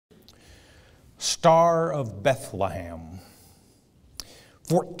Star of Bethlehem.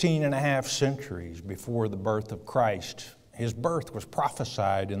 14 and a half centuries before the birth of Christ, his birth was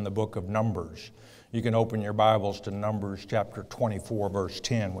prophesied in the book of Numbers. You can open your Bibles to Numbers chapter 24, verse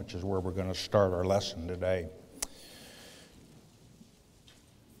 10, which is where we're going to start our lesson today.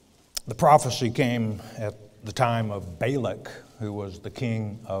 The prophecy came at the time of Balak, who was the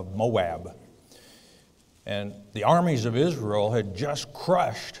king of Moab. And the armies of Israel had just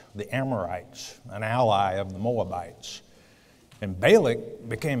crushed the Amorites, an ally of the Moabites. And Balak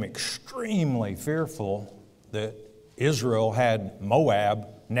became extremely fearful that Israel had Moab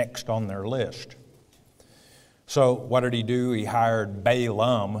next on their list. So what did he do? He hired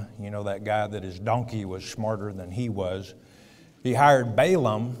Balaam, you know, that guy that his donkey was smarter than he was. He hired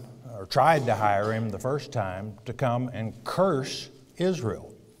Balaam, or tried to hire him the first time, to come and curse Israel.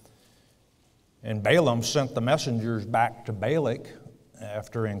 And Balaam sent the messengers back to Balak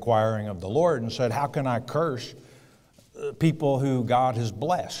after inquiring of the Lord and said, "How can I curse people who God has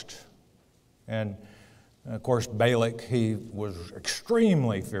blessed?" And of course, Balak, he was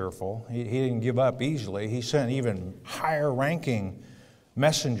extremely fearful. He didn't give up easily. He sent even higher ranking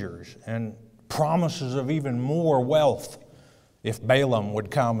messengers and promises of even more wealth if Balaam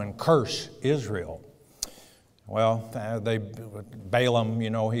would come and curse Israel. Well, Balaam,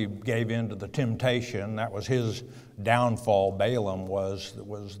 you know, he gave in to the temptation. That was his downfall. Balaam was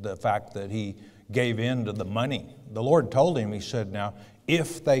the fact that he gave in to the money. The Lord told him, he said, now,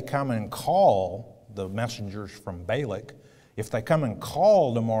 if they come and call, the messengers from Balak, if they come and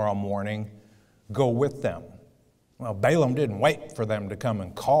call tomorrow morning, go with them. Well, Balaam didn't wait for them to come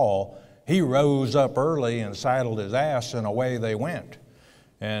and call. He rose up early and saddled his ass, and away they went.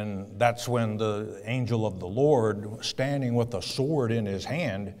 And that's when the angel of the Lord, standing with a sword in his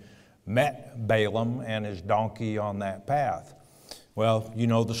hand, met Balaam and his donkey on that path. Well, you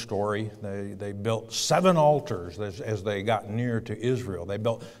know the story. They built 7 altars as they got near to Israel. They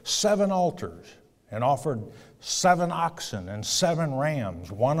built 7 altars and offered 7 oxen and 7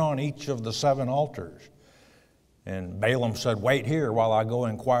 rams, one on each of the 7 altars. And Balaam said, "Wait here while I go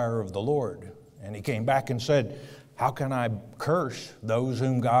inquire of the Lord." And he came back and said, "How can I curse those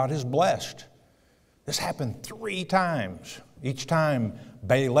whom God has blessed?" This happened 3 times. Each time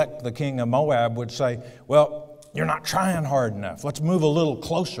Balak, the king of Moab, would say, "Well, you're not trying hard enough. Let's move a little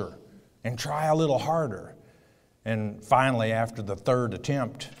closer and try a little harder." And finally, after the 3rd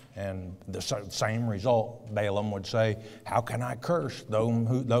attempt and the same result, Balaam would say, "How can I curse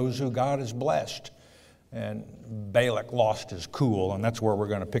those who God has blessed?" And Balak lost his cool, and that's where we're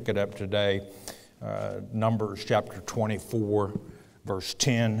going to pick it up today. Numbers chapter 24, verse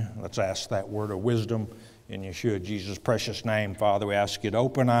 10. Let's ask that word of wisdom in Yeshua Jesus' precious name. Father, we ask you to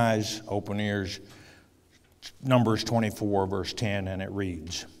open eyes, open ears. Numbers 24, verse 10, and it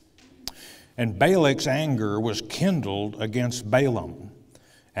reads, "And Balak's anger was kindled against Balaam,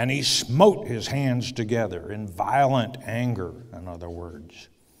 and he smote his hands together in violent anger," in other words.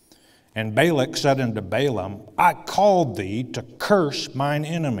 "And Balak said unto Balaam, I called thee to curse mine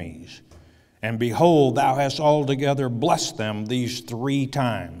enemies. And behold, thou hast altogether blessed them these 3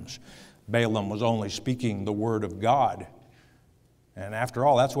 times. Balaam was only speaking the word of God. And after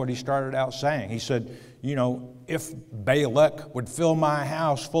all, that's what he started out saying. He said, you know, if Balak would fill my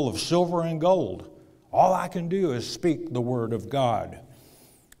house full of silver and gold, all I can do is speak the word of God.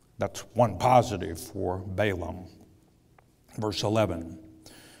 That's one positive for Balaam. Verse 11,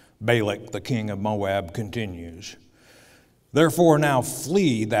 Balak, the king of Moab, continues, "Therefore now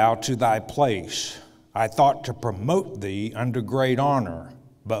flee thou to thy place. I thought to promote thee unto great honor,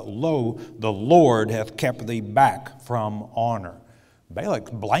 but lo, the Lord hath kept thee back from honor."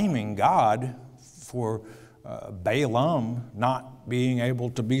 Balak's blaming God for Balaam not being able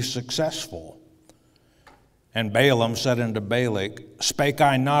to be successful. "And Balaam said unto Balak, Spake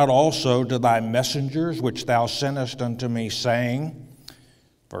I not also to thy messengers which thou sentest unto me, saying,"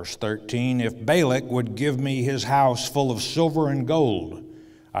 verse 13, "If Balak would give me his house full of silver and gold,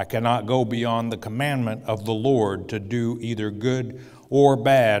 I cannot go beyond the commandment of the Lord to do either good or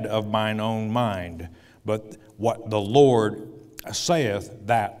bad of mine own mind. But what the Lord saith,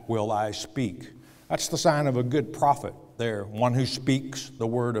 that will I speak." That's the sign of a good prophet there, one who speaks the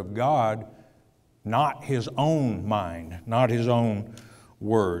word of God, not his own mind, not his own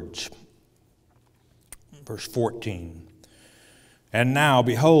words. Verse 14, "And now,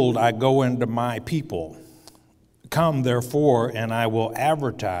 behold, I go into my people. Come, therefore, and I will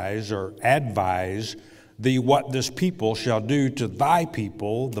advise thee what this people shall do to thy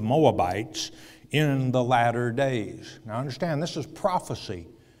people, the Moabites, in the latter days." Now understand, this is prophecy.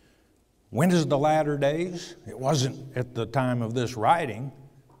 When is the latter days? It wasn't at the time of this writing.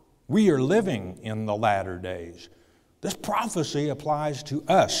 We are living in the latter days. This prophecy applies to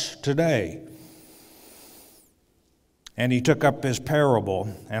us today. And he took up his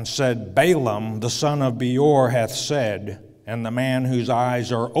parable and said, Balaam the son of Beor hath said, and the man whose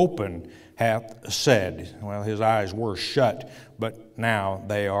eyes are open hath said. Well, his eyes were shut, but now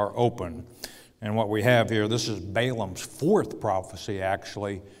they are open. And what we have here, this is Balaam's fourth prophecy,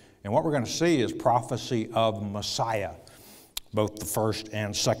 actually. And what we're going to see is prophecy of Messiah, both the first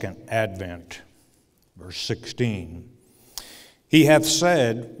and second advent. Verse 16. He hath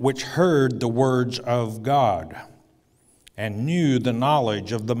said, which heard the words of God, and knew the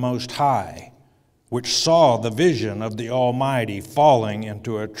knowledge of the Most High, which saw the vision of the Almighty falling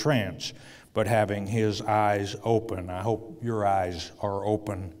into a trance, but having his eyes open. I hope your eyes are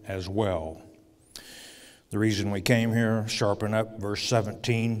open as well. The reason we came here, sharpen up, verse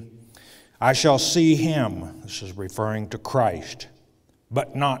 17. I shall see him, this is referring to Christ,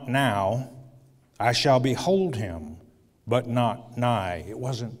 but not now. I shall behold him, but not nigh. It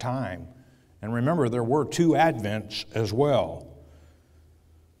wasn't time. And remember, there were two advents as well.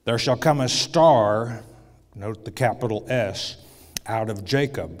 There shall come a star, note the capital S, out of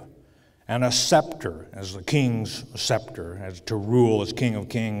Jacob, and a scepter, as the king's scepter, as to rule as King of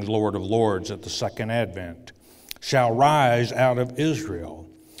Kings, Lord of Lords at the second advent, shall rise out of Israel,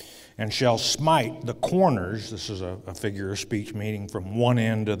 and shall smite the corners, this is a figure of speech meaning from one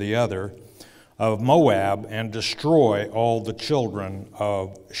end to the other, of Moab, and destroy all the children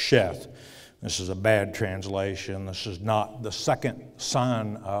of Sheth. This is a bad translation. This is not the second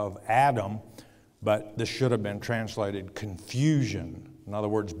son of Adam, but this should have been translated confusion. In other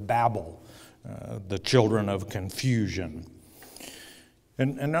words, Babel, the children of confusion.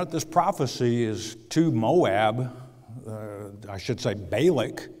 And note this prophecy is to Moab, I should say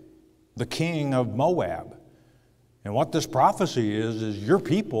Balak, the king of Moab. And what this prophecy is your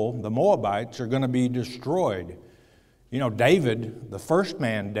people, the Moabites, are going to be destroyed. You know, David, the first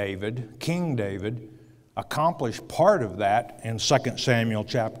man David, King David, accomplished part of that in 2 Samuel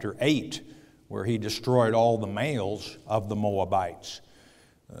chapter 8, where he destroyed all the males of the Moabites.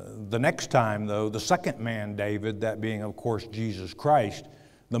 The next time, though, the second man David, that being, of course, Jesus Christ,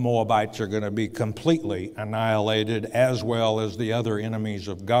 the Moabites are going to be completely annihilated, as well as the other enemies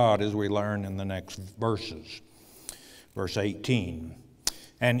of God, as we learn in the next verses. Verse 18,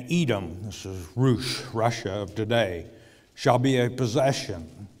 and Edom, this is Russia of today, shall be a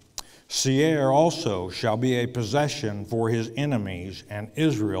possession. Seir also shall be a possession for his enemies, and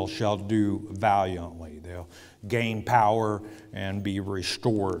Israel shall do valiantly. They'll gain power and be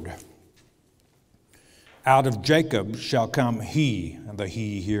restored. Out of Jacob shall come he, and the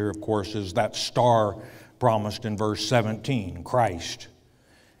he here, of course, is that star promised in verse 17, Christ,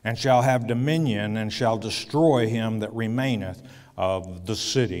 and shall have dominion, and shall destroy him that remaineth of the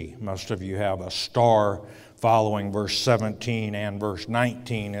city. Most of you have a star following verse 17 and verse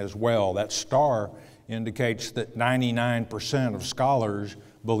 19 as well. That star indicates that 99% of scholars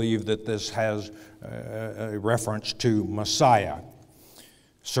believe that this has a reference to Messiah.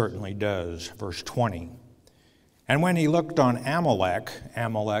 Certainly does. Verse 20. And when he looked on Amalek,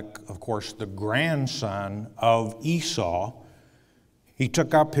 of course, the grandson of Esau, he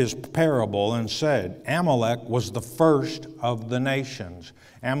took up his parable and said, Amalek was the first of the nations.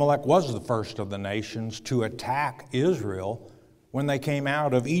 Amalek was the first of the nations to attack Israel when they came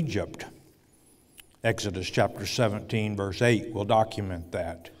out of Egypt. Exodus chapter 17, verse 8 will document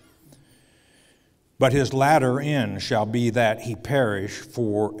that. But his latter end shall be that he perish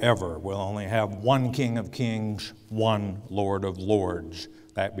forever. We'll only have one King of Kings, one Lord of Lords,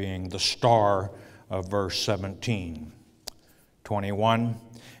 that being the star of verse 17. 21,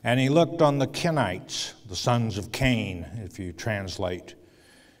 and he looked on the Kenites, the sons of Cain, if you translate,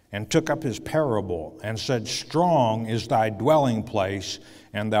 and took up his parable, and said, strong is thy dwelling place,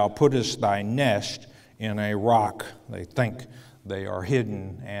 and thou puttest thy nest in a rock. They think they are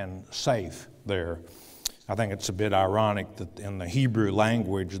hidden and safe there. I think it's a bit ironic that in the Hebrew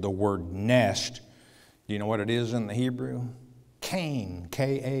language, the word nest, do you know what it is in the Hebrew? Cain,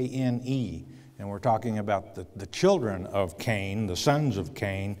 K-A-N-E. And we're talking about the children of Cain, the sons of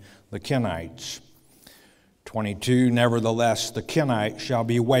Cain, the Kenites. 22, nevertheless, the Kenites shall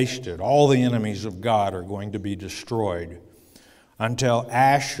be wasted. All the enemies of God are going to be destroyed. Until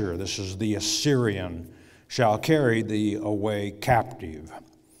Asshur, this is the Assyrian, shall carry thee away captive.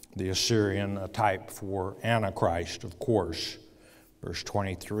 The Assyrian, a type for Antichrist, of course. Verse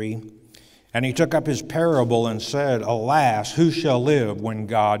 23. And he took up his parable and said, alas, who shall live when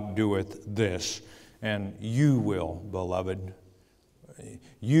God doeth this? And you will, beloved.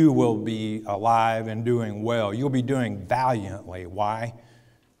 You will be alive and doing well. You'll be doing valiantly. Why?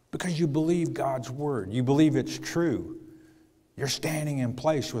 Because you believe God's word. You believe it's true. You're standing in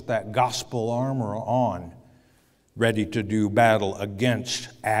place with that gospel armor on, ready to do battle against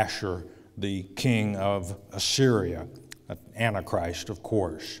Ashur, the king of Assyria, Antichrist, of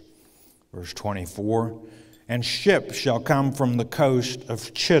course. Verse 24, and ships shall come from the coast of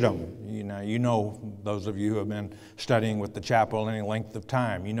Chittim. You know, those of you who have been studying with the chapel any length of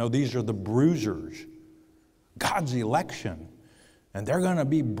time, you know these are the bruisers, God's election. And they're going to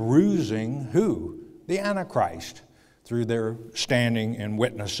be bruising who? The Antichrist, through their standing and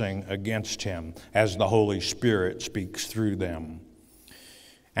witnessing against him as the Holy Spirit speaks through them.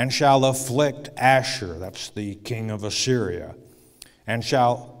 And shall afflict Ashur, that's the king of Assyria, and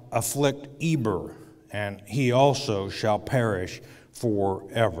shall afflict Eber, and he also shall perish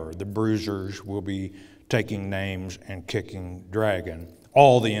forever. The bruisers will be taking names and kicking dragon.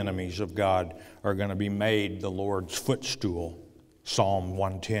 All the enemies of God are going to be made the Lord's footstool. Psalm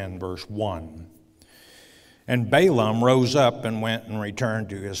 110, verse 1. And Balaam rose up and went and returned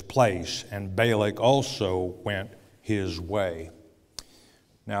to his place, and Balak also went his way.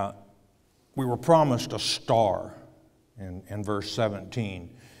 Now, we were promised a star in verse 17.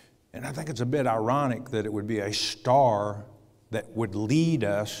 And I think it's a bit ironic that it would be a star that would lead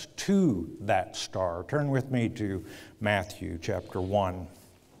us to that star. Turn with me to Matthew chapter 1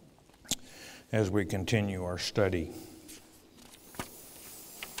 as we continue our study.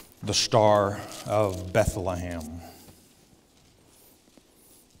 The Star of Bethlehem.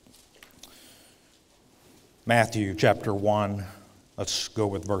 Matthew chapter 1, let's go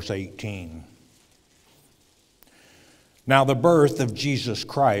with verse 18. Now the birth of Jesus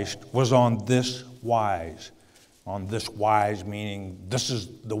Christ was on this wise. On this wise meaning this is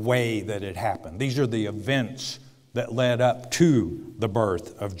the way that it happened. These are the events that led up to the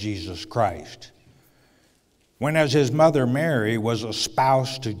birth of Jesus Christ. When as his mother Mary was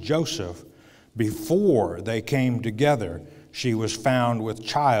espoused to Joseph, before they came together, she was found with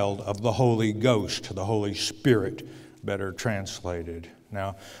child of the Holy Ghost, the Holy Spirit, better translated.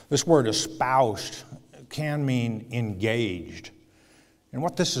 Now, this word espoused can mean engaged. And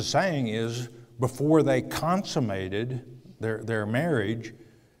what this is saying is, before they consummated their marriage,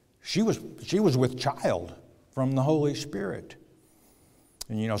 she was with child from the Holy Spirit.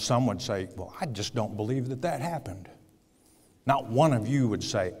 And you know, some would say, well, I just don't believe that that happened. Not one of you would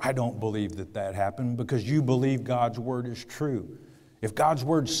say, I don't believe that that happened, because you believe God's word is true. If God's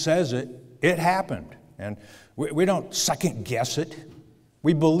word says it, it happened. And we don't second guess it.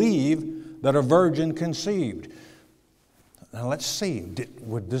 We believe that a virgin conceived. Now let's see,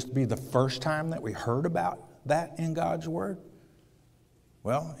 would this be the first time that we heard about that in God's word?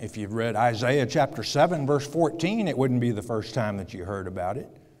 Well, if you've read Isaiah chapter 7, verse 14, it wouldn't be the first time that you heard about it.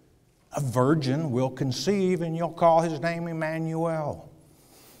 A virgin will conceive, and you'll call his name Emmanuel.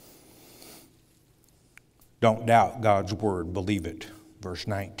 Don't doubt God's word, believe it. Verse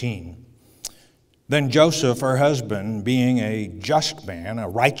 19. Then Joseph, her husband, being a just man, a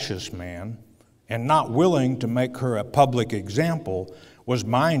righteous man, and not willing to make her a public example, was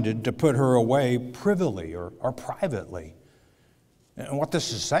minded to put her away privily or privately. And what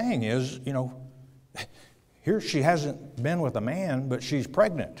this is saying is, you know, here she hasn't been with a man, but she's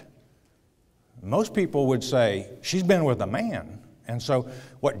pregnant. Most people would say she's been with a man. And so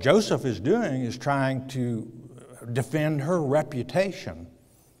what Joseph is doing is trying to defend her reputation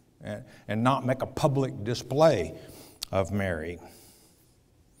and not make a public display of Mary.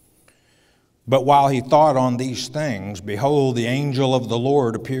 But while he thought on these things, behold, the angel of the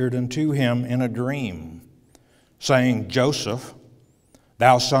Lord appeared unto him in a dream, saying, Joseph,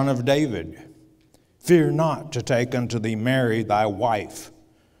 thou son of David, fear not to take unto thee Mary thy wife,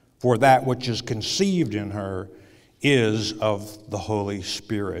 for that which is conceived in her is of the Holy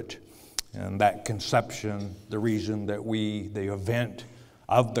Spirit. And that conception, the reason that the event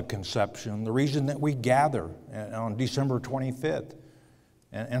of the conception, the reason that we gather on December 25th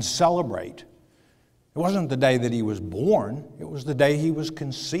and celebrate. It wasn't the day that he was born, it was the day he was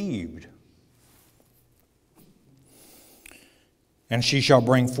conceived. And she shall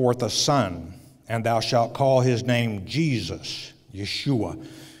bring forth a son, and thou shalt call his name Jesus, Yeshua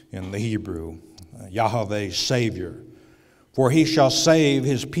in the Hebrew, Yahweh Savior. For he shall save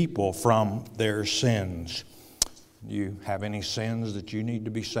his people from their sins. Do you have any sins that you need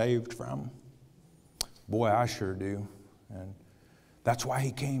to be saved from? Boy, I sure do. And that's why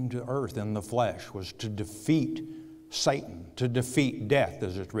he came to earth in the flesh, was to defeat Satan, to defeat death,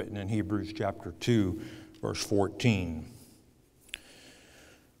 as it's written in Hebrews chapter 2, verse 14.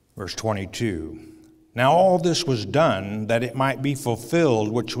 Verse 22. Now all this was done that it might be fulfilled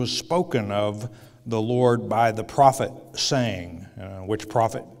which was spoken of the Lord by the prophet, saying, which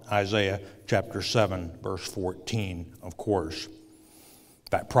prophet? Isaiah chapter 7, verse 14, of course.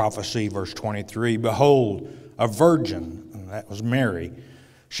 That prophecy, verse 23, behold, a virgin, and that was Mary,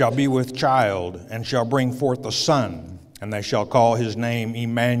 shall be with child, and shall bring forth a son, and they shall call his name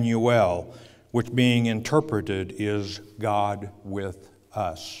Emmanuel, which being interpreted is God with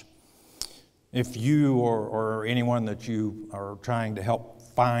us. If you or anyone that you are trying to help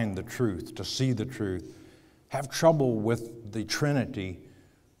find the truth, to see the truth, have trouble with the Trinity,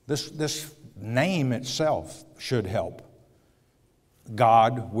 this name itself should help.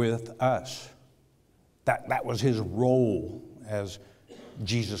 God with us. That was his role as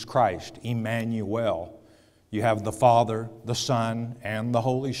Jesus Christ, Emmanuel. You have the Father, the Son, and the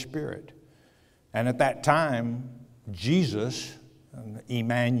Holy Spirit. And at that time, Jesus,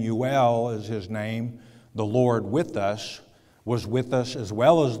 Emmanuel is his name, the Lord with us, was with us as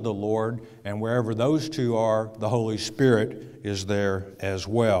well as the Lord, and wherever those two are, the Holy Spirit is there as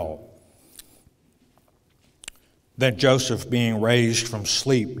well. Then Joseph, being raised from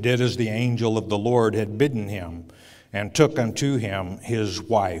sleep, did as the angel of the Lord had bidden him, and took unto him his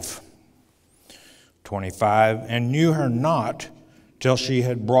wife. 25, and knew her not till she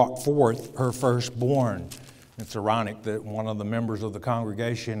had brought forth her firstborn. It's ironic that one of the members of the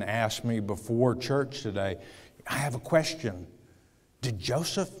congregation asked me before church today, I have a question. Did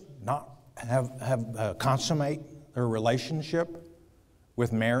Joseph not have consummate their relationship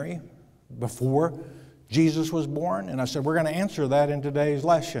with Mary before Jesus was born? And I said, we're going to answer that in today's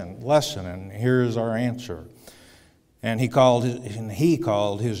lesson, and here's our answer. And he called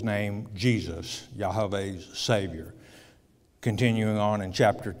his name Jesus, Yahweh's Savior. Continuing on in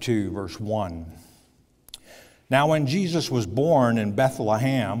chapter 2, verse 1. Now when Jesus was born in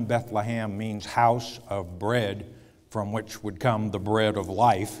Bethlehem, Bethlehem means house of bread, from which would come the bread of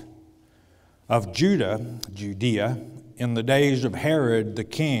life, of Judea, in the days of Herod the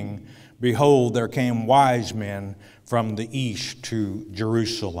king, behold, there came wise men from the east to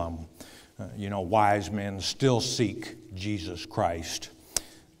Jerusalem. Wise men still seek Jesus Christ.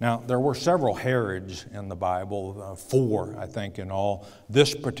 Now, there were several Herods in the Bible, 4, I think, in all.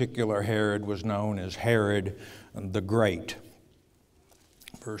 This particular Herod was known as Herod the Great.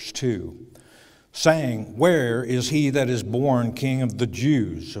 Verse 2, saying, where is he that is born King of the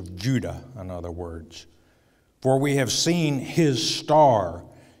Jews, of Judah, in other words? For we have seen his star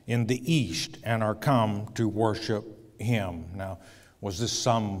in the east and are come to worship him. Now, was this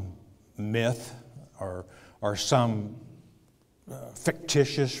some myth or some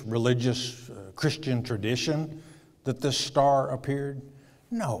fictitious religious Christian tradition that this star appeared?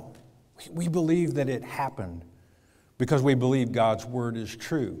 No. We believe that it happened because we believe God's word is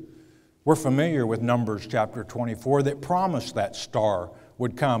true. We're familiar with Numbers chapter 24 that promised that star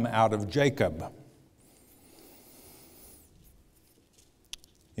would come out of Jacob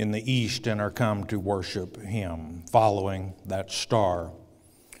in the east and are come to worship him, following that star.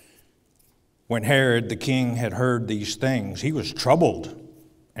 When Herod the king had heard these things, he was troubled,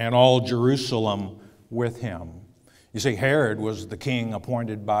 and all Jerusalem with him. You see, Herod was the king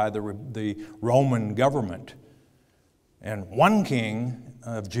appointed by the Roman government. And one king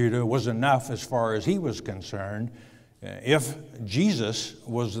of Judah was enough as far as he was concerned. If Jesus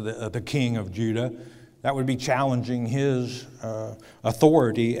was the king of Judah, that would be challenging his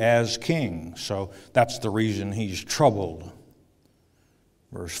authority as king. So that's the reason he's troubled.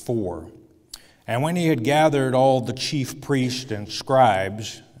 Verse 4. And when he had gathered all the chief priests and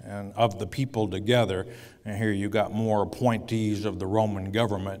scribes and of the people together, and here you got more appointees of the Roman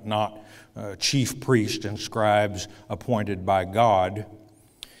government, not chief priests and scribes appointed by God,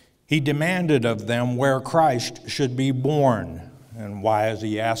 he demanded of them where Christ should be born. And why is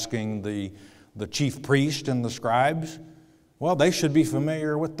he asking the chief priest and the scribes? Well, they should be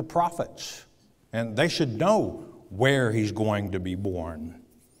familiar with the prophets, and they should know where he's going to be born.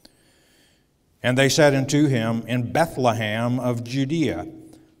 And they said unto him, in Bethlehem of Judea,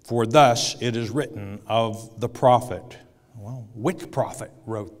 for thus it is written of the prophet. Well, which prophet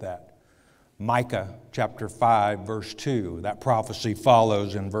wrote that? Micah chapter 5, verse 2. That prophecy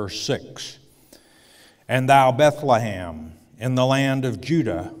follows in verse 6. And thou, Bethlehem, in the land of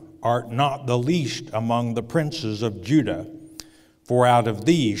Judah, art not the least among the princes of Judah, for out of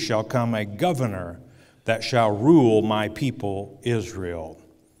thee shall come a governor that shall rule my people Israel.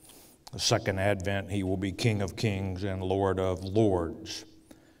 The second advent, he will be King of kings and Lord of lords.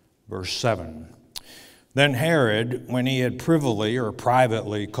 Verse 7. Then Herod, when he had privily or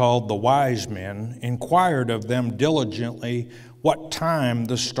privately called the wise men, inquired of them diligently what time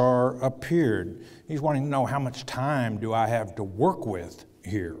the star appeared. He's wanting to know, how much time do I have to work with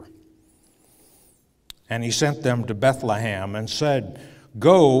here? And he sent them to Bethlehem and said,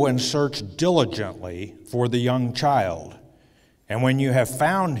 "Go and search diligently for the young child. And when you have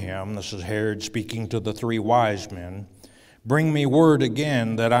found him," this is Herod speaking to the 3 wise men, "bring me word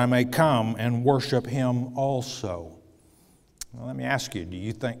again that I may come and worship him also." Well, let me ask you, do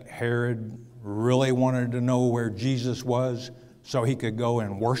you think Herod really wanted to know where Jesus was so he could go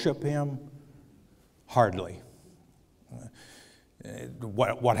and worship him? Hardly.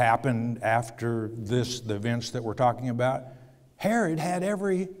 What happened after this, the events that we're talking about? Herod had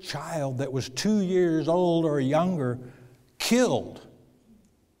every child that was 2 years old or younger killed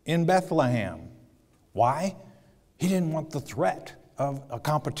in Bethlehem. Why? He didn't want the threat of a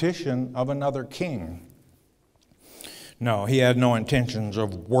competition of another king. No, he had no intentions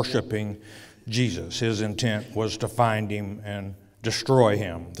of worshiping Jesus. His intent was to find him and destroy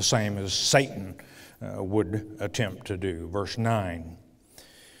him, the same as Satan would attempt to do. Verse 9.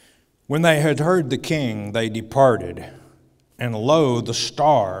 When they had heard the king, they departed, and lo, the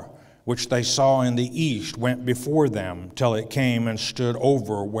star which they saw in the east went before them till it came and stood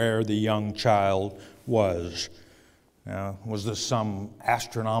over where the young child was. Now, was this some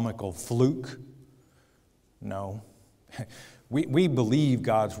astronomical fluke? No. We believe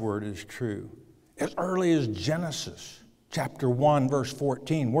God's word is true. As early as Genesis chapter 1, verse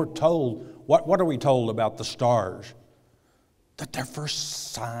 14, we're told, what are we told about the stars? That they're for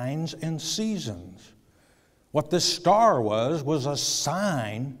signs and seasons. What this star was a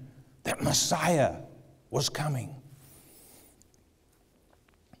sign that Messiah was coming.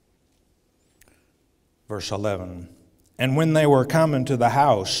 Verse 11, and when they were come into the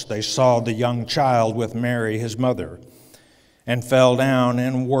house, they saw the young child with Mary his mother, and fell down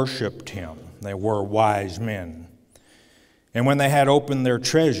and worshipped him. They were wise men. And when they had opened their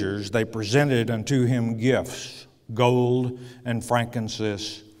treasures, they presented unto him gifts, gold and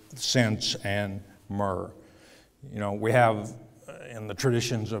frankincense, and myrrh. You know, we have in the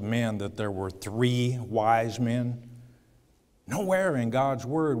traditions of men that there were 3 wise men. Nowhere in God's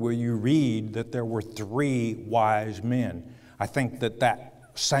word will you read that there were 3 wise men. I think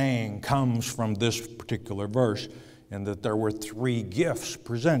that saying comes from this particular verse, and that there were 3 gifts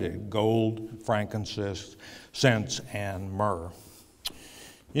presented: gold, frankincense, and myrrh.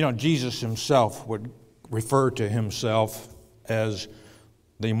 You know, Jesus himself would refer to himself as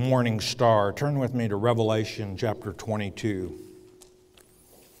the morning star. Turn with me to Revelation chapter 22.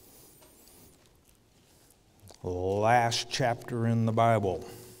 Last chapter in the Bible.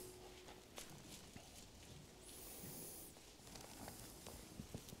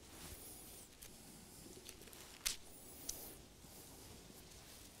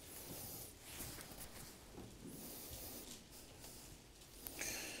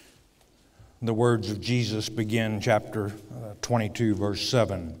 The words of Jesus begin chapter 22, verse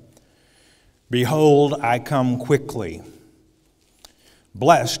 7. Behold, I come quickly.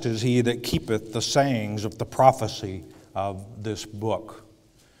 Blessed is he that keepeth the sayings of the prophecy of this book.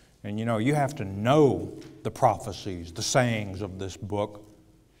 And you know, you have to know the prophecies, the sayings of this book,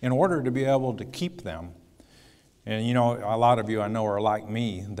 in order to be able to keep them. And you know, a lot of you I know are like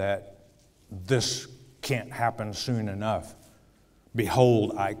me, that this can't happen soon enough.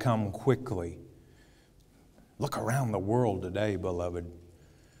 Behold, I come quickly. Look around the world today, beloved.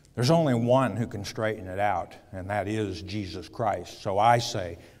 There's only one who can straighten it out, and that is Jesus Christ. So I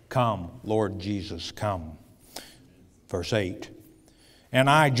say, come, Lord Jesus, come. Verse 8. And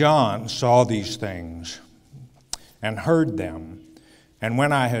I, John, saw these things and heard them. And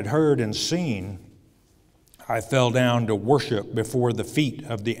when I had heard and seen, I fell down to worship before the feet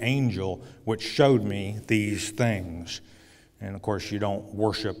of the angel which showed me these things. And of course, you don't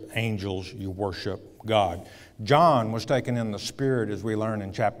worship angels, you worship God. John was taken in the Spirit, as we learn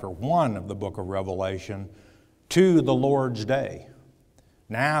in chapter 1 of the book of Revelation, to the Lord's day.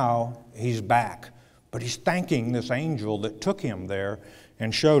 Now he's back, but he's thanking this angel that took him there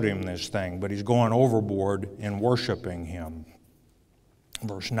and showed him this thing, but he's going overboard in worshiping him.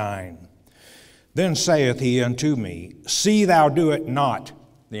 Verse 9. Then saith he unto me, See thou do it not.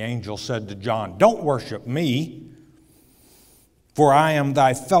 The angel said to John, Don't worship me, for I am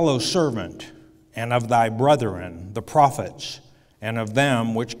thy fellow servant, and of thy brethren, the prophets, and of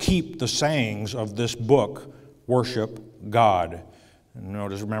them which keep the sayings of this book, worship God. And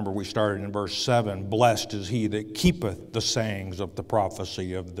notice, remember, we started in verse 7, Blessed is he that keepeth the sayings of the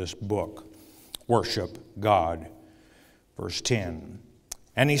prophecy of this book, worship God. Verse 10,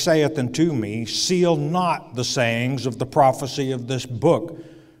 And he saith unto me, Seal not the sayings of the prophecy of this book,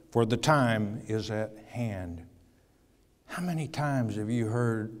 for the time is at hand. How many times have you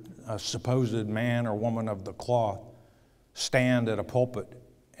heard a supposed man or woman of the cloth stand at a pulpit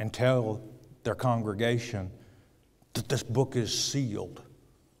and tell their congregation that this book is sealed.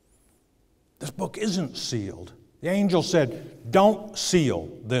 This book isn't sealed. The angel said, don't seal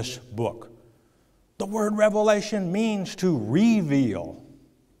this book. The word revelation means to reveal.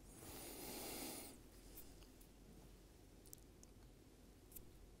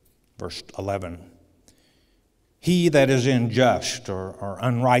 Verse 11. He that is unjust or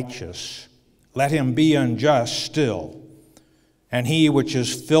unrighteous, let him be unjust still. And he which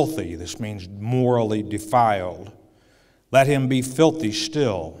is filthy, this means morally defiled, let him be filthy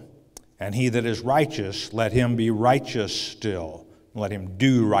still. And he that is righteous, let him be righteous still. Let him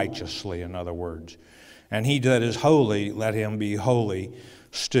do righteously, in other words. And he that is holy, let him be holy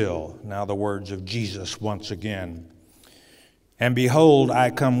still. Now the words of Jesus once again. And behold, I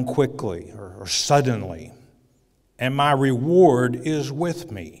come quickly, or suddenly, and my reward is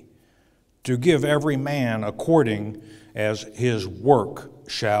with me, to give every man according as his work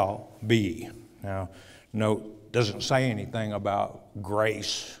shall be. Now, note, doesn't say anything about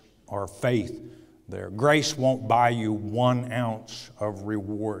grace or faith there. Grace won't buy you 1 ounce of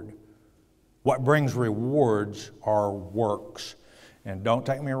reward. What brings rewards are works. And don't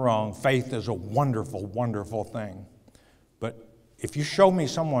take me wrong, faith is a wonderful, wonderful thing. But if you show me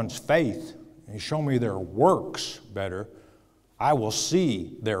someone's faith, and you show me their works better, I will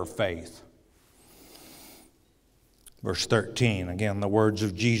see their faith. Verse 13, again, the words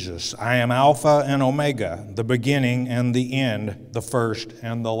of Jesus. I am Alpha and Omega, the beginning and the end, the first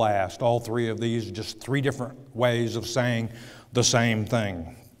and the last. All three of these, just 3 different ways of saying the same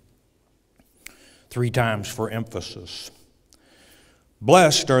thing. 3 times for emphasis.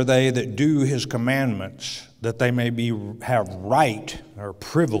 Blessed are they that do his commandments, that they may have right or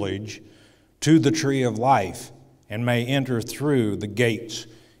privilege to the tree of life, and may enter through the gates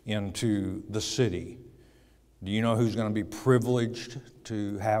into the city. Do you know who's going to be privileged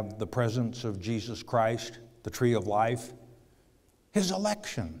to have the presence of Jesus Christ, the tree of life? His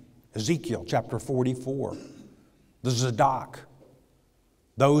election. Ezekiel chapter 44. The Zadok.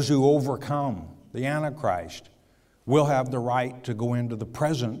 Those who overcome the Antichrist will have the right to go into the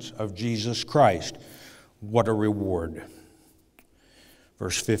presence of Jesus Christ. What a reward.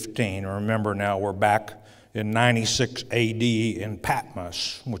 Verse 15, remember now we're back in 96 AD in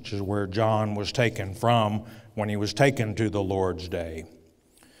Patmos, which is where John was taken from when he was taken to the Lord's day.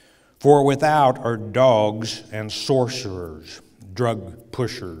 For without are dogs and sorcerers, drug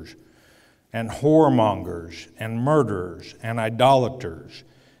pushers, and whoremongers, and murderers, and idolaters,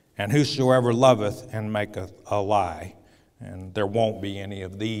 and whosoever loveth and maketh a lie. And there won't be any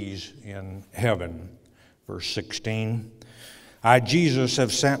of these in heaven. Verse 16, I, Jesus,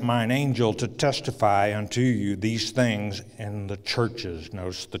 have sent mine angel to testify unto you these things in the churches.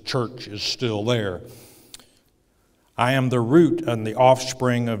 Notice the church is still there. I am the root and the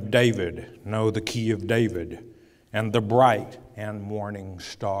offspring of David, know the key of David, and the bright and morning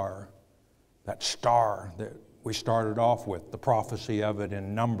star. That star that we started off with, the prophecy of it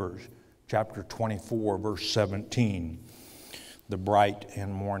in Numbers, chapter 24, verse 17. The bright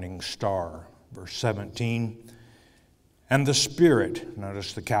and morning star. Verse 17. And the Spirit,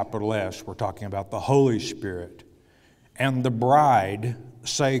 notice the capital S, we're talking about the Holy Spirit. And the bride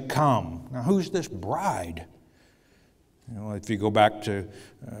say, come. Now, who's this bride? You know, if you go back to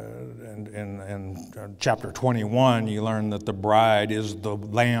in chapter 21, you learn that the bride is the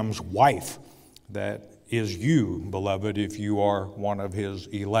Lamb's wife. That is you, beloved, if you are one of his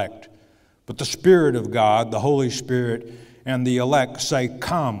elect. But the Spirit of God, the Holy Spirit, and the elect say,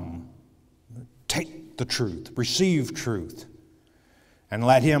 come. Take the truth, receive truth. And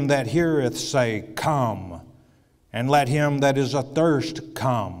let him that heareth say, come. And let him that is athirst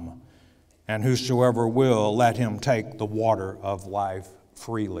come. And whosoever will, let him take the water of life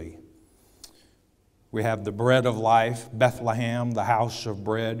freely. We have the bread of life, Bethlehem, the house of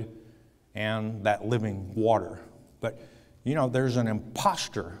bread, and that living water. But, you know, there's an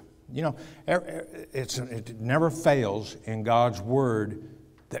imposter. You know, it never fails in God's Word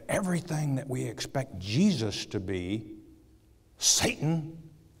that everything that we expect Jesus to be, Satan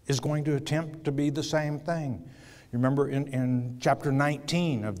is going to attempt to be the same thing. You remember in chapter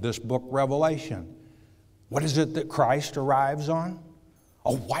 19 of this book, Revelation, what is it that Christ arrives on?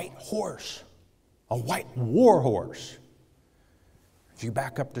 A white horse, a white war horse. If you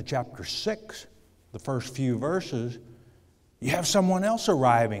back up to chapter 6, the first few verses, you have someone else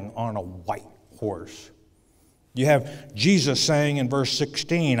arriving on a white horse. You have Jesus saying in verse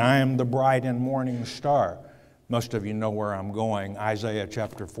 16, I am the bright and morning star. Most of you know where I'm going, Isaiah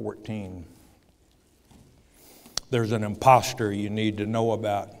chapter 14. There's an imposter you need to know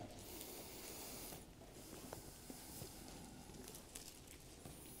about.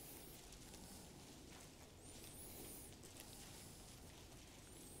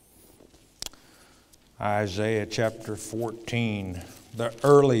 Isaiah chapter 14. The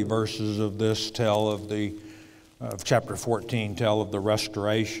early verses of this of chapter 14 tell of the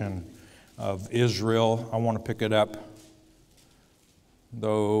restoration of Israel. I want to pick it up,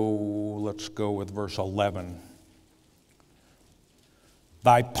 though let's go with verse 11.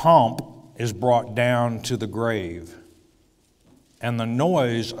 Thy pomp is brought down to the grave, and the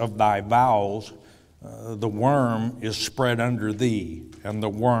noise of thy vows, the worm is spread under thee, and the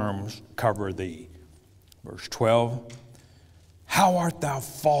worms cover thee. Verse 12, how art thou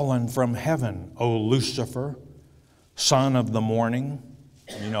fallen from heaven, O Lucifer, son of the morning?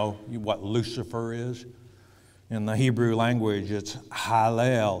 You know what Lucifer is? In the Hebrew language, it's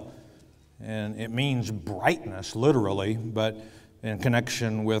Hallel, and it means brightness, literally, but in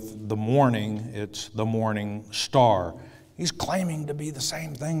connection with the morning, it's the morning star. He's claiming to be the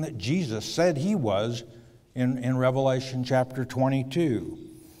same thing that Jesus said he was in Revelation chapter 22.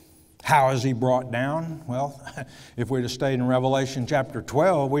 How is he brought down? Well, if we'd have stayed in Revelation chapter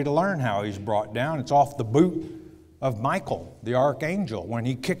 12, we'd have learned how he's brought down. It's off the boot of Michael, the archangel, when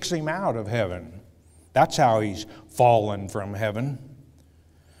he kicks him out of heaven. That's how he's fallen from heaven.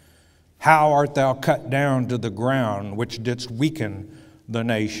 How art thou cut down to the ground, which didst weaken the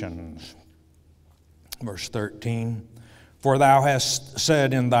nations? Verse 13, for thou hast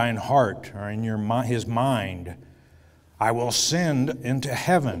said in thine heart, or in his mind, I will ascend into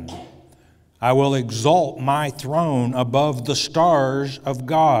heaven. I will exalt my throne above the stars of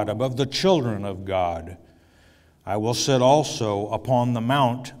God, above the children of God. I will sit also upon the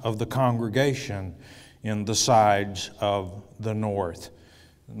mount of the congregation in the sides of the north.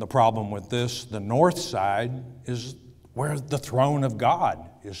 And the problem with this, the north side is where the throne of God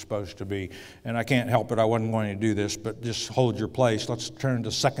is supposed to be. And I can't help it, I wasn't going to do this, but just hold your place. Let's turn to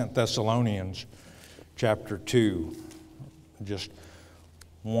 2 Thessalonians chapter 2. Just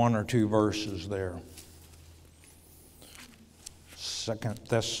one or two verses there. 2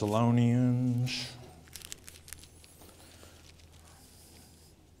 Thessalonians.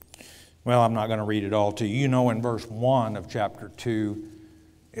 Well, I'm not going to read it all to you. You know, in verse 1 of chapter 2,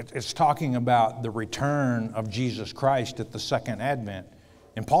 it's talking about the return of Jesus Christ at the second advent.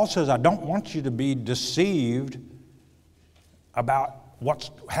 And Paul says, I don't want you to be deceived about what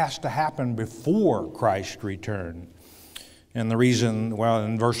has to happen before Christ's return. And the reason, well,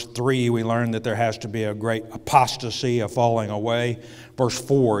 in verse 3, we learn that there has to be a great apostasy, a falling away. Verse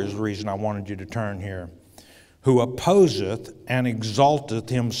 4 is the reason I wanted you to turn here. Who opposeth and exalteth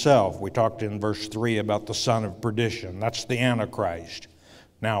himself. We talked in verse 3 about the son of perdition. That's the Antichrist.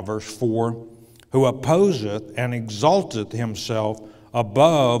 Now, verse 4, who opposeth and exalteth himself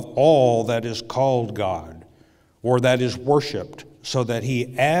above all that is called God, or that is worshipped, so that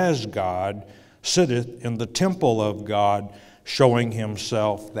he as God sitteth in the temple of God, showing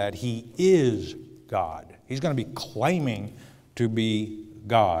himself that he is God. He's going to be claiming to be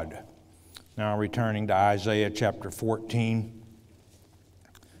God. Now, returning to Isaiah chapter 14,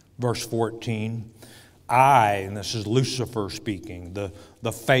 verse 14, and this is Lucifer speaking,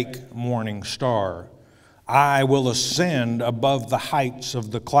 the fake morning star, I will ascend above the heights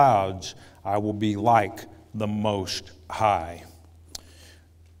of the clouds. I will be like the Most High.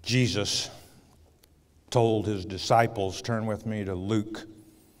 Jesus told his disciples, turn with me to Luke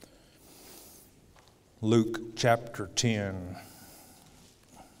chapter 10.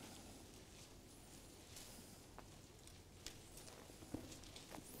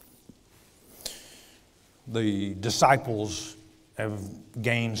 The disciples have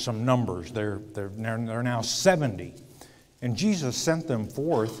gained some numbers. They're now 70. And Jesus sent them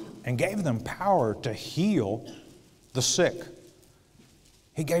forth and gave them power to heal the sick.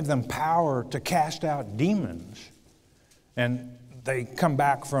 He gave them power to cast out demons. And they come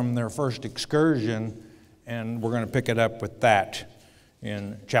back from their first excursion, and we're going to pick it up with that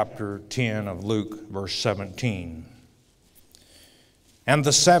in chapter 10 of Luke, verse 17. And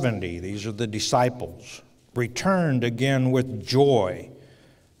the 70, these are the disciples, returned again with joy,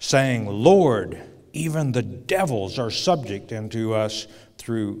 saying, Lord, even the devils are subject unto us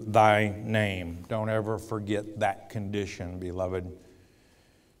through thy name. Don't ever forget that condition, beloved.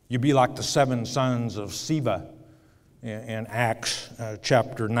 You be like the 7 sons of Sceva in Acts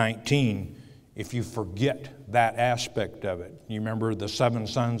chapter 19 if you forget that aspect of it. You remember the 7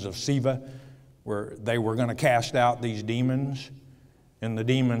 sons of Sceva where they were going to cast out these demons? And the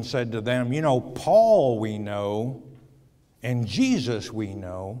demon said to them, you know, Paul we know, and Jesus we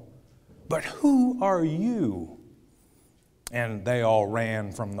know, but who are you? And they all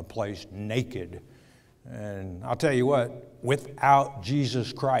ran from the place naked. And I'll tell you what, without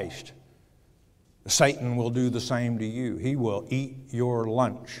Jesus Christ, Satan will do the same to you. He will eat your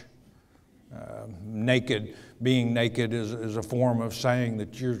lunch. Naked, being naked is a form of saying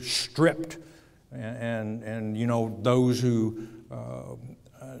that you're stripped. And you know, those who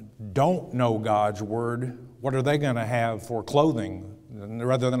don't know God's word, what are they going to have for clothing?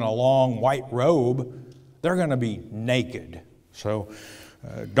 Rather than a long white robe, they're going to be naked. So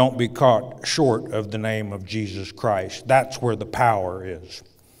don't be caught short of the name of Jesus Christ. That's where the power is.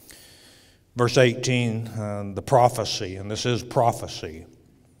 Verse 18, the prophecy, and this is prophecy.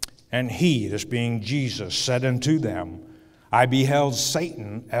 And he, this being Jesus, said unto them, I beheld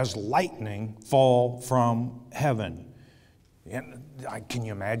Satan as lightning fall from heaven. And can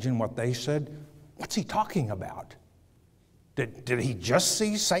you imagine what they said? What's he talking about? Did he just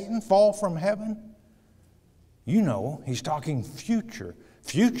see Satan fall from heaven? You know, he's talking future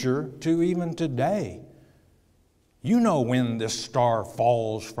to even today. You know when this star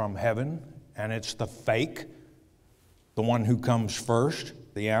falls from heaven, and it's the fake, the one who comes first,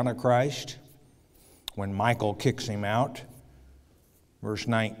 the Antichrist, when Michael kicks him out. Verse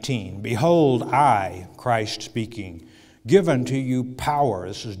 19, behold, I, Christ speaking, give unto you power.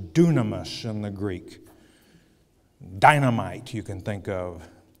 This is dunamis in the Greek. Dynamite, you can think of.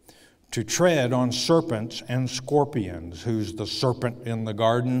 To tread on serpents and scorpions. Who's the serpent in the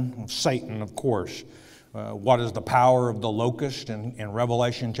garden? Satan, of course. What is the power of the locust in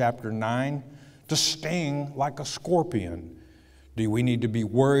Revelation chapter 9? To sting like a scorpion. Do we need to be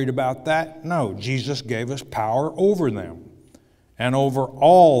worried about that? No, Jesus gave us power over them and over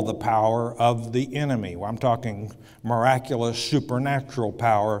all the power of the enemy. Well, I'm talking miraculous, supernatural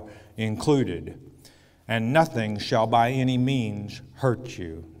power included. And nothing shall by any means hurt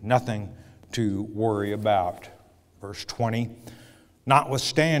you. Nothing to worry about. Verse 20,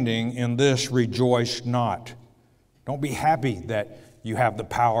 notwithstanding in this rejoice not. Don't be happy that you have the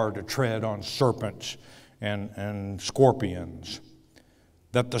power to tread on serpents and scorpions.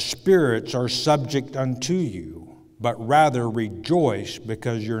 That the spirits are subject unto you, but rather rejoice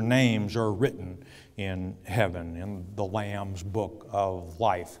because your names are written in heaven, in the Lamb's book of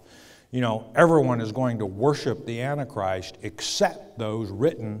life. You know, everyone is going to worship the Antichrist except those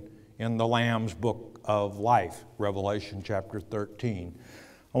written in the Lamb's book of life, Revelation chapter 13.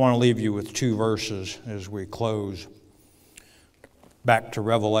 I want to leave you with two verses as we close. Back to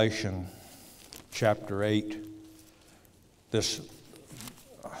Revelation chapter 8. This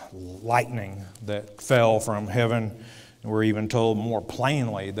lightning that fell from heaven. We're even told more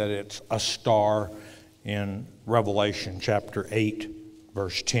plainly that it's a star in Revelation chapter 8,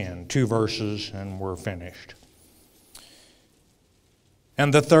 verse 10. Two verses and we're finished.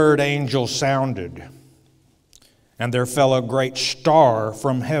 And the third angel sounded, and there fell a great star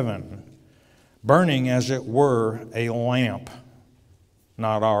from heaven, burning as it were a lamp,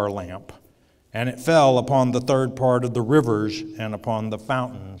 not our lamp. And it fell upon the third part of the rivers and upon the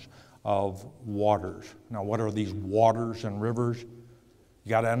fountains of waters. Now, what are these waters and rivers? You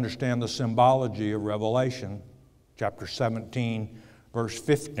got to understand the symbology of Revelation, chapter 17, verse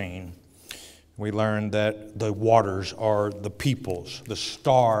 15. We learned that the waters are the peoples. The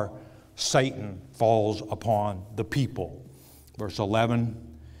star, Satan, falls upon the people. Verse 11,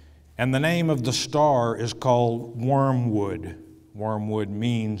 and the name of the star is called wormwood. Wormwood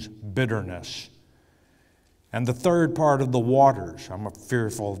means bitterness. And the third part of the waters, I'm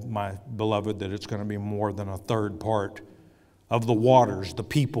fearful, my beloved, that it's going to be more than a third part of the waters. The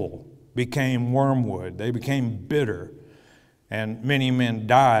people became wormwood. They became bitter. And many men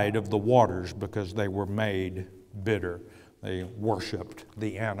died of the waters because they were made bitter. They worshiped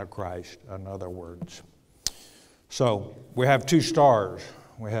the Antichrist, in other words. So we have two stars.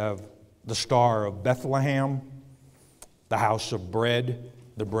 We have the star of Bethlehem, the house of bread,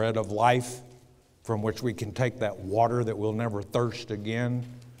 the bread of life, from which we can take that water that we'll never thirst again.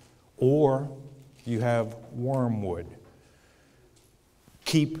 Or you have wormwood.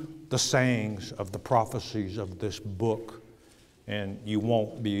 Keep the sayings of the prophecies of this book, and you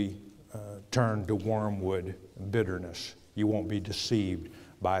won't be turned to wormwood and bitterness. You won't be deceived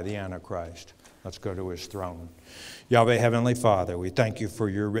by the Antichrist. Let's go to his throne. Yahweh, Heavenly Father, we thank you for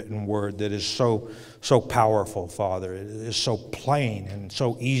your written word that is so powerful, Father. It is so plain and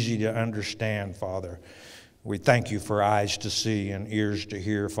so easy to understand, Father. We thank you for eyes to see and ears to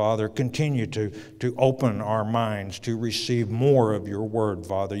hear, Father. Continue to open our minds to receive more of your word,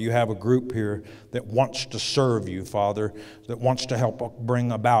 Father. You have a group here that wants to serve you, Father, that wants to help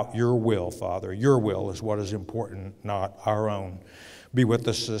bring about your will, Father. Your will is what is important, not our own. Be with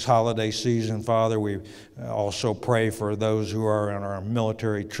us this holiday season, Father. We also pray for those who are in our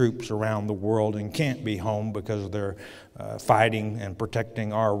military troops around the world and can't be home because they're fighting and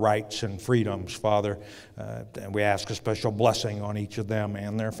protecting our rights and freedoms, Father. And we ask a special blessing on each of them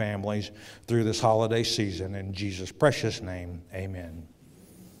and their families through this holiday season. In Jesus' precious name, amen.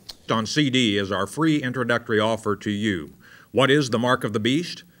 On CD is our free introductory offer to you. What is the mark of the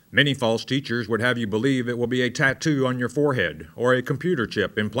beast? Many false teachers would have you believe it will be a tattoo on your forehead or a computer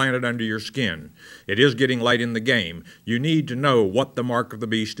chip implanted under your skin. It is getting late in the game. You need to know what the mark of the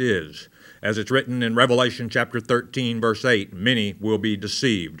beast is. As it's written in Revelation chapter 13, verse 8, many will be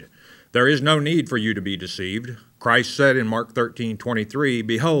deceived. There is no need for you to be deceived. Christ said in Mark 13:23,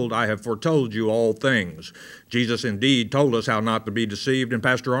 "Behold, I have foretold you all things." Jesus indeed told us how not to be deceived, and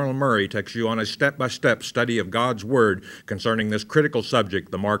Pastor Arnold Murray takes you on a step-by-step study of God's Word concerning this critical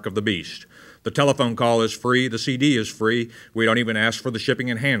subject, the mark of the beast. The telephone call is free. The CD is free. We don't even ask for the shipping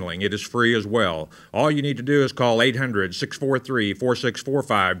and handling. It is free as well. All you need to do is call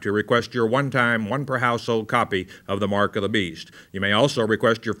 800-643-4645 to request your one-time, one-per-household copy of The Mark of the Beast. You may also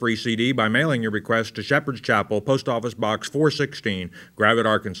request your free CD by mailing your request to Shepherd's Chapel, Post Office Box 416, Gravette,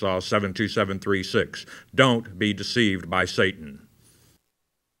 Arkansas 72736. Don't be deceived by Satan.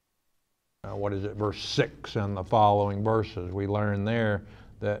 Verse 6 and the following verses. We learn there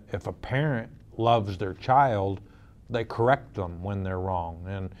that if a parent loves their child, they correct them when they're wrong.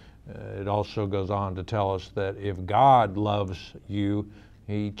 And it also goes on to tell us that if God loves you,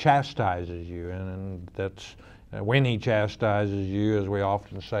 He chastises you. And that's when He chastises you, as we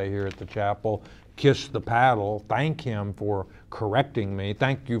often say here at the chapel, kiss the paddle, thank Him for correcting me.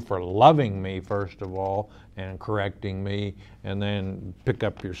 Thank you for loving me, first of all, and correcting me, and then pick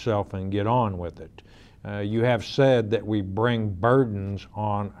up yourself and get on with it. You have said that we bring burdens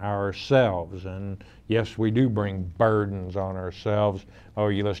on ourselves, and yes, we do bring burdens on ourselves. Oh,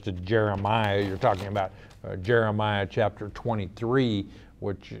 you listed Jeremiah. You're talking about Jeremiah chapter 23,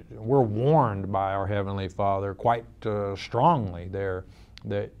 which we're warned by our Heavenly Father quite strongly there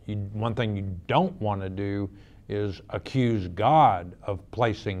that one thing you don't want to do is accuse God of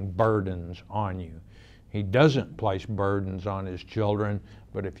placing burdens on you. He doesn't place burdens on His children,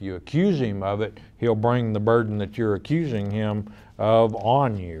 but if you accuse Him of it, He'll bring the burden that you're accusing Him of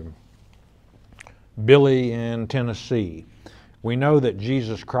on you. Billy in Tennessee. We know that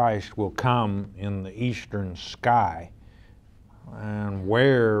Jesus Christ will come in the eastern sky. And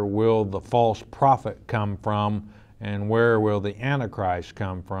where will the false prophet come from, and where will the Antichrist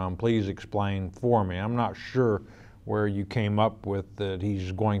come from? Please explain for me. I'm not sure where you came up with that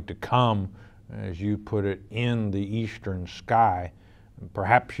He's going to come, as you put it, in the eastern sky.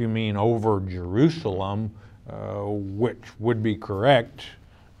 Perhaps you mean over Jerusalem, which would be correct,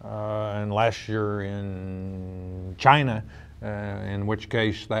 unless you're in China, in which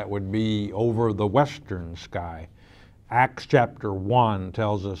case that would be over the western sky. Acts chapter 1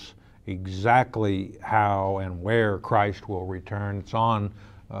 tells us exactly how and where Christ will return. It's on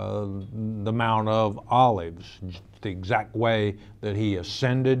the Mount of Olives, the exact way that He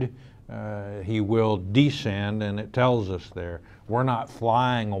ascended. He will descend, and it tells us there. We're not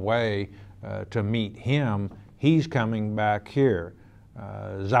flying away to meet Him. He's coming back here.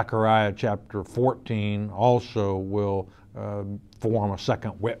 Zechariah chapter 14 also will form a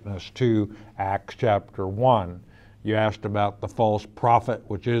second witness to Acts chapter 1. You asked about the false prophet,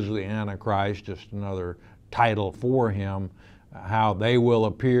 which is the Antichrist, just another title for him, how they will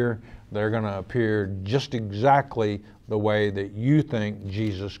appear. They're going to appear just exactly the way that you think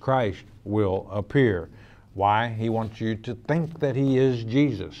Jesus Christ will appear. Why? He wants you to think that He is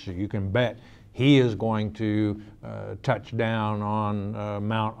Jesus. So you can bet He is going to touch down on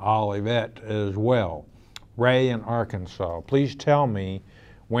Mount Olivet as well. Ray in Arkansas, please tell me,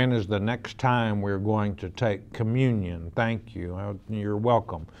 when is the next time we're going to take communion? Thank you. You're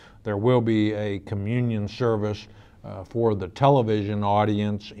welcome. There will be a communion service for the television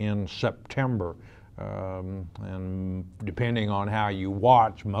audience in September. And depending on how you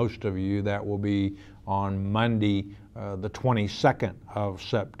watch, most of you, that will be on Monday, the 22nd of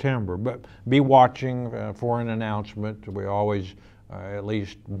September. But be watching for an announcement. We always, at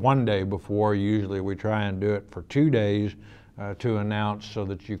least one day before, usually we try and do it for 2 days to announce, so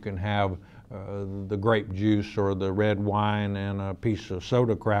that you can have the grape juice or the red wine and a piece of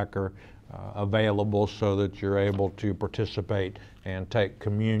soda cracker available, so that you're able to participate and take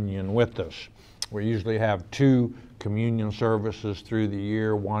communion with us. We usually have 2 communion services through the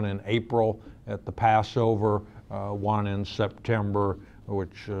year, one in April at the Passover, one in September,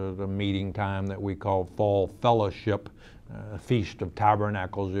 which is a meeting time that we call Fall Fellowship, Feast of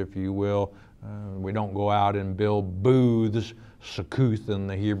Tabernacles, if you will. We don't go out and build booths Succoth in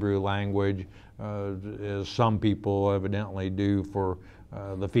the Hebrew language, as some people evidently do for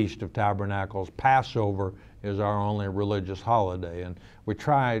the Feast of Tabernacles. Passover is our only religious holiday, and we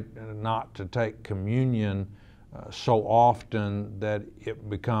try not to take communion so often that it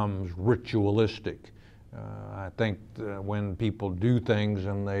becomes ritualistic. I think when people do things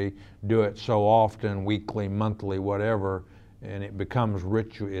and they do it so often, weekly, monthly, whatever, and it becomes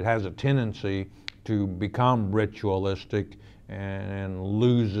ritual, it has a tendency to become ritualistic and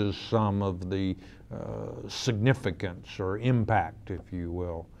loses some of the significance or impact, if you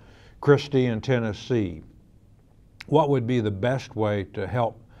will. Christy in Tennessee, what would be the best way to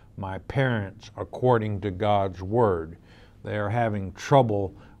help my parents according to God's Word? They are having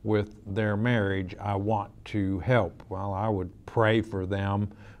trouble with their marriage. I want to help. Well, I would pray for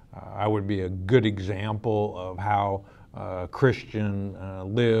them. I would be a good example of how a Christian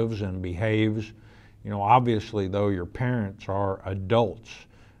lives and behaves. You know, obviously, though, your parents are adults.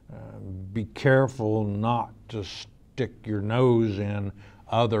 Be careful not to stick your nose in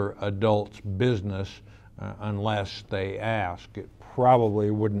other adults' business unless they ask. It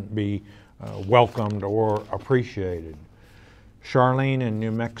probably wouldn't be welcomed or appreciated. Charlene in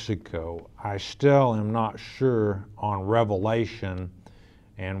New Mexico, I still am not sure on Revelation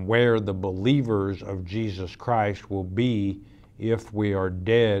and where the believers of Jesus Christ will be if we are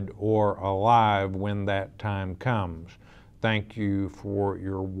dead or alive when that time comes. Thank you for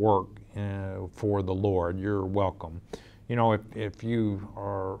your work for the Lord. You're welcome. You know, if you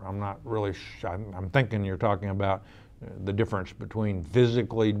are, I'm not really, I'm thinking you're talking about the difference between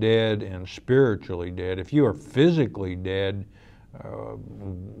physically dead and spiritually dead. If you are physically dead,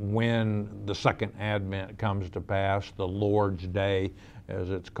 when the second advent comes to pass, the Lord's Day, as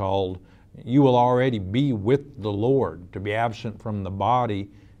it's called, you will already be with the Lord. To be absent from the body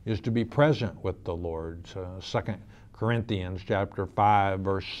is to be present with the Lord. 2 Corinthians chapter 5,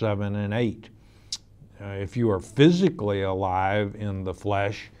 verse 7 and 8. If you are physically alive in the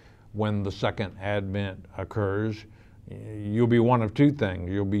flesh when the second advent occurs, you'll be one of two things.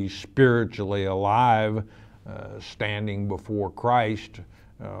 You'll be spiritually alive, standing before Christ,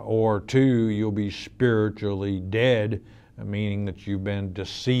 or two, you'll be spiritually dead, meaning that you've been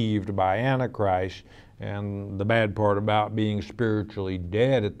deceived by Antichrist. And the bad part about being spiritually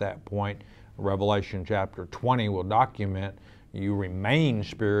dead at that point, Revelation chapter 20 will document, you remain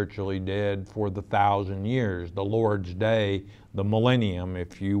spiritually dead for the 1,000 years, the Lord's Day, the millennium,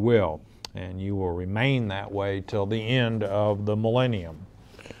 if you will. And you will remain that way till the end of the millennium.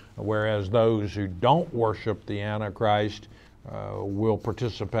 Whereas those who don't worship the Antichrist will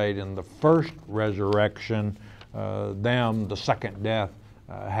participate in the first resurrection. The second death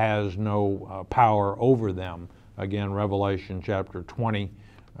has no power over them. Again, Revelation chapter 20,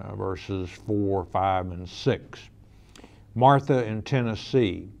 verses 4, 5, and 6. Martha in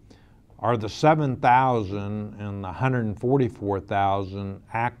Tennessee, are the 7,000 and the 144,000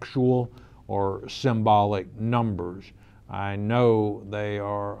 actual or symbolic numbers? I know there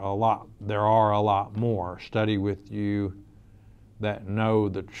are a lot more. Study with you that know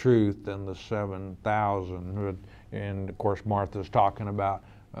the truth than the 7,000. And of course, Martha's talking about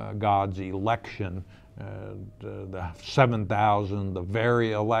God's election. The 7,000, the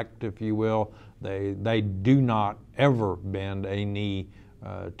very elect, if you will, they do not ever bend a knee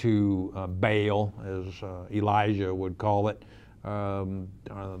to Baal, as Elijah would call it,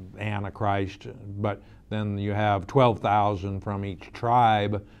 Antichrist. But then you have 12,000 from each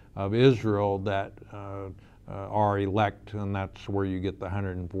tribe of Israel that are elect, and that's where you get the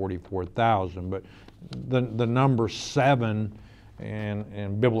 144,000. But the number 7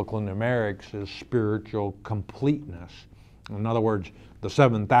 in biblical numerics is spiritual completeness. In other words, the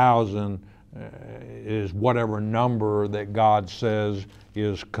 7,000 is whatever number that God says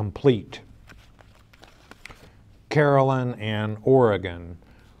is complete. Carolyn in Oregon,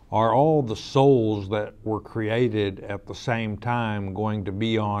 are all the souls that were created at the same time going to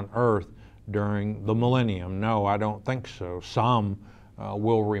be on earth during the millennium? No, I don't think so. Some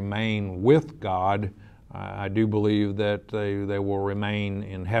will remain with God. I do believe that they will remain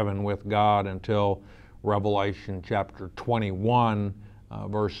in heaven with God until Revelation chapter 21,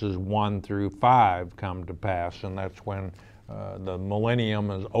 verses 1 through 5 come to pass, and that's when the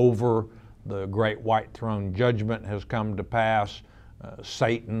millennium is over. The great white throne judgment has come to pass.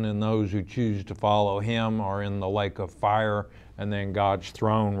 Satan and those who choose to follow him are in the lake of fire, and then God's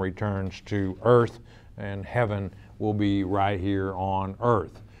throne returns to earth, and heaven will be right here on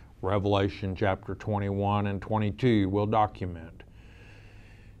earth. Revelation chapter 21 and 22 will document.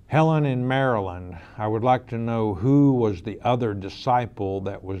 Helen in Maryland, I would like to know who was the other disciple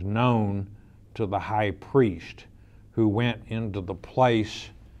that was known to the high priest. who went into the place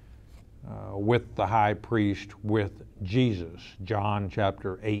with the high priest with Jesus. John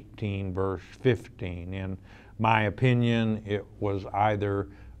chapter 18, verse 15. In my opinion, it was either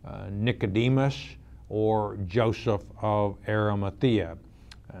Nicodemus or Joseph of Arimathea.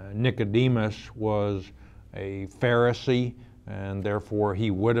 Nicodemus was a Pharisee, and therefore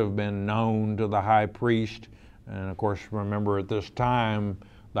he would have been known to the high priest. And of course, remember at this time,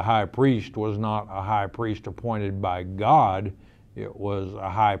 the high priest was not a high priest appointed by God. It was a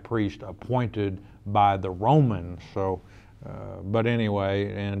high priest appointed by the Romans. So, but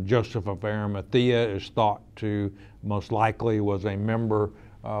anyway, and Joseph of Arimathea is thought to most likely was a member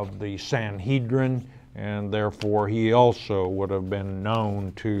of the Sanhedrin, and therefore he also would have been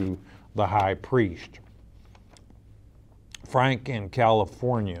known to the high priest. Frank in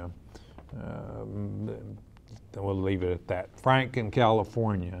California, we'll leave it at that. Frank in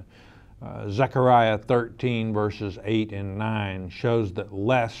California, Zechariah 13 verses 8 and 9 shows that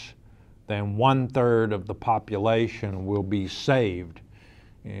less than 1/3 of the population will be saved.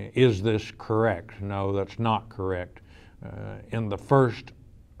 Is this correct? No, that's not correct. In the first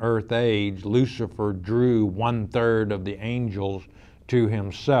earth age, Lucifer drew 1/3 of the angels to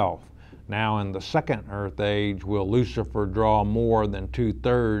himself. Now in the second earth age, will Lucifer draw more than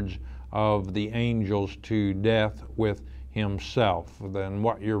 2/3 of the angels to death with himself? Then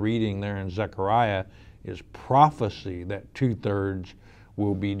what you're reading there in Zechariah is prophecy that 2/3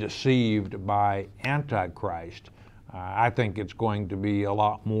 will be deceived by Antichrist. I think it's going to be a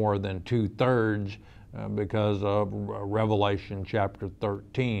lot more than 2/3 because of Revelation chapter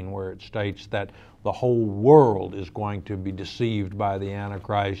 13, where it states that the whole world is going to be deceived by the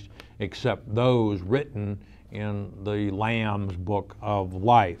Antichrist except those written in the Lamb's book of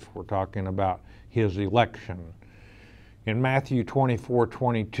life. We're talking about his election. In Matthew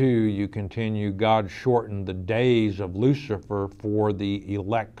 24:22, you continue, God shortened the days of Lucifer for the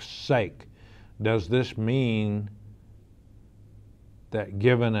elect's sake. Does this mean that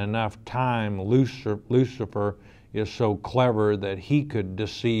given enough time, Lucifer is so clever that he could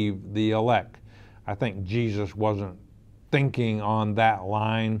deceive the elect? I think Jesus wasn't thinking on that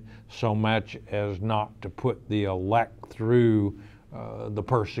line so much as not to put the elect through the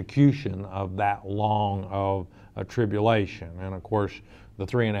persecution of that long of a tribulation. And of course, the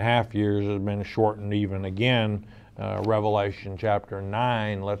 3.5 years has been shortened even again. Revelation chapter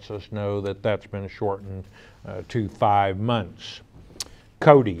 9 lets us know that that's been shortened to 5 months.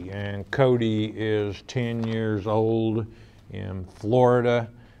 Cody, and Cody is 10 years old in Florida,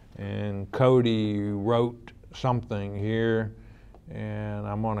 and Cody wrote something here, and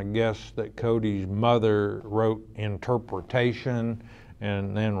I'm going to guess that Cody's mother wrote interpretation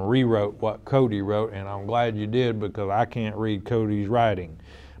and then rewrote what Cody wrote, and I'm glad you did because I can't read Cody's writing.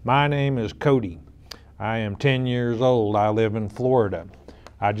 My name is Cody. I am 10 years old. I live in Florida.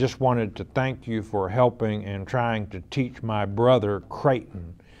 I just wanted to thank you for helping and trying to teach my brother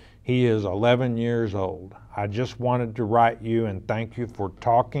Creighton. He is 11 years old. I just wanted to write you and thank you for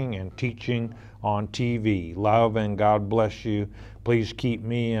talking and teaching on TV. Love and God bless you. Please keep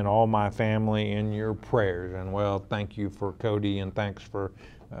me and all my family in your prayers. And well, thank you for Cody, and thanks for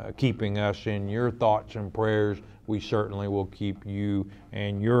keeping us in your thoughts and prayers. We certainly will keep you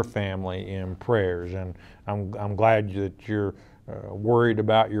and your family in prayers. And I'm glad that you're worried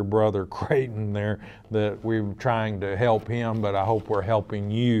about your brother Creighton there, that we're trying to help him, but I hope we're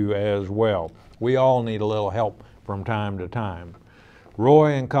helping you as well. We all need a little help from time to time.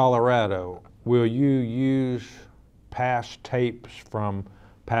 Roy in Colorado, will you use past tapes from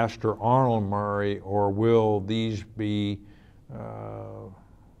Pastor Arnold Murray, or will these be,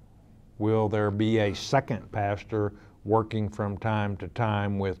 will there be a second pastor working from time to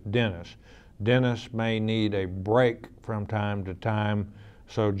time with Dennis? Dennis may need a break from time to time,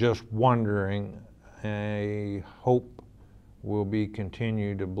 so just wondering. I hope will be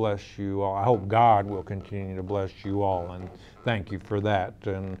continue to bless you all. I hope God will continue to bless you all, and thank you for that.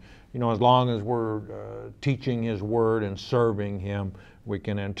 And you know, as long as we're teaching His Word and serving Him, we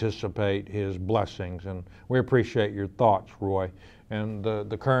can anticipate His blessings. And we appreciate your thoughts, Roy. And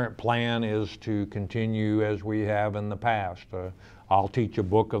the current plan is to continue as we have in the past. I'll teach a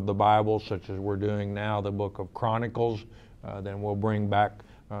book of the Bible, such as we're doing now, the book of Chronicles. Then we'll bring back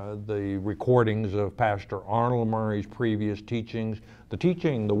the recordings of Pastor Arnold Murray's previous teachings.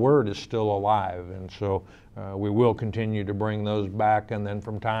 The Word is still alive, and so we will continue to bring those back. And then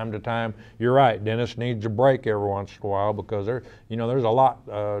from time to time, you're right, Dennis needs a break every once in a while, because there's a lot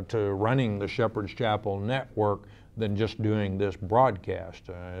to running the Shepherd's Chapel Network than just doing this broadcast.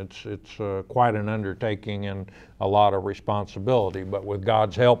 It's quite an undertaking and a lot of responsibility, but with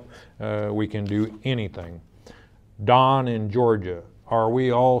God's help, we can do anything. Don in Georgia, are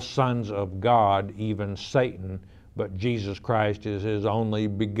we all sons of God, even Satan, but Jesus Christ is his only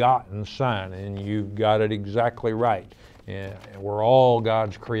begotten Son? And you've got it exactly right. And we're all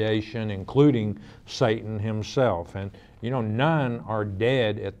God's creation, including Satan himself. And you know, none are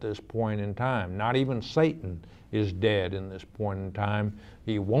dead at this point in time. Not even Satan is dead in this point in time.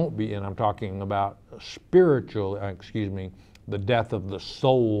 He won't be, and I'm talking about spiritual, the death of the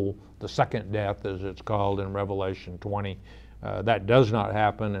soul, the second death as it's called in Revelation 20. That does not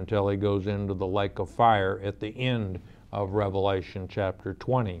happen until he goes into the lake of fire at the end of Revelation chapter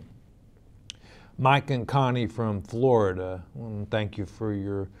 20. Mike and Connie from Florida, thank you for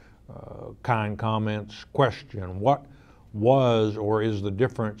your kind comments. Question: what was or is the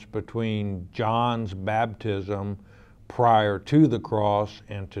difference between John's baptism prior to the cross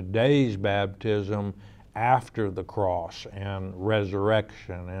and today's baptism after the cross and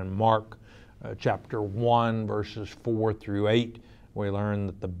resurrection? And Mark chapter 1 verses 4 through 8, we learn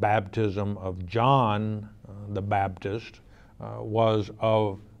that the baptism of John the Baptist was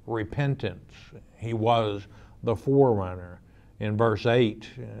of repentance. He was the forerunner. In verse 8,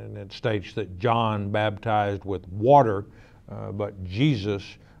 and it states that John baptized with water, but Jesus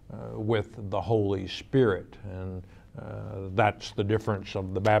with the Holy Spirit. And that's the difference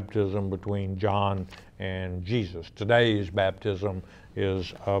of the baptism between John and Jesus. Today's baptism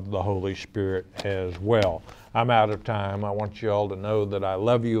is of the Holy Spirit as well. I'm out of time. I want you all to know that I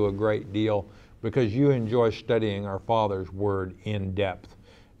love you a great deal because you enjoy studying our Father's Word in depth.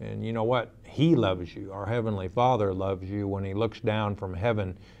 And you know what? He loves you. Our Heavenly Father loves you when He looks down from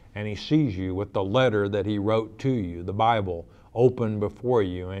heaven and He sees you with the letter that He wrote to you, the Bible, open before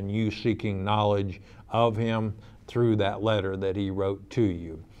you, and you seeking knowledge of Him through that letter that He wrote to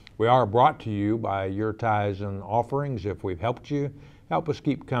you. We are brought to you by your tithes and offerings. If we've helped you, help us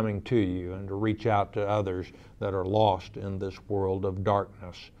keep coming to you and to reach out to others that are lost in this world of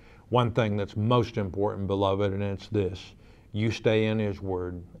darkness. One thing that's most important, beloved, and it's this: you stay in His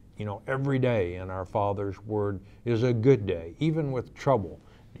Word. You know, every day in our Father's Word is a good day, even with trouble.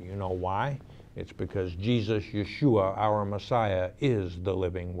 Do you know why? It's because Jesus, Yeshua, our Messiah, is the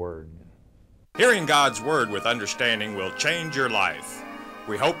living Word. Hearing God's Word with understanding will change your life.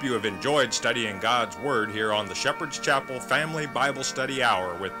 We hope you have enjoyed studying God's Word here on the Shepherd's Chapel Family Bible Study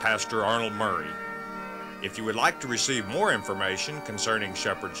Hour with Pastor Arnold Murray. If you would like to receive more information concerning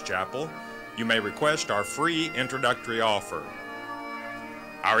Shepherd's Chapel, you may request our free introductory offer.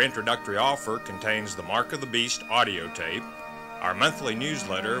 Our introductory offer contains the Mark of the Beast audio tape, our monthly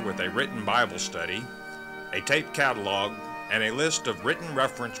newsletter with a written Bible study, a tape catalog, and a list of written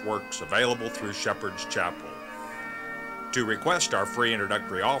reference works available through Shepherd's Chapel. To request our free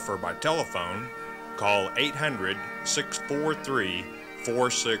introductory offer by telephone, call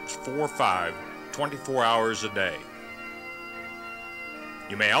 800-643-4645 24 hours a day.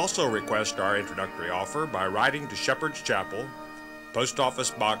 You may also request our introductory offer by writing to Shepherd's Chapel, Post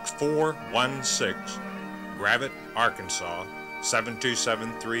Office Box 416, Gravette, Arkansas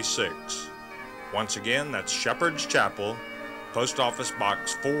 72736. Once again, that's Shepherd's Chapel, Post Office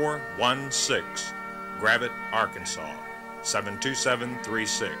Box 416, Gravette, Arkansas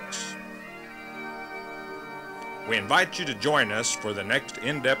 72736. We invite you to join us for the next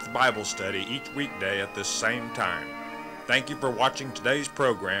in-depth Bible study each weekday at this same time. Thank you for watching today's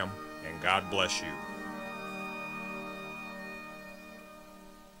program, and God bless you.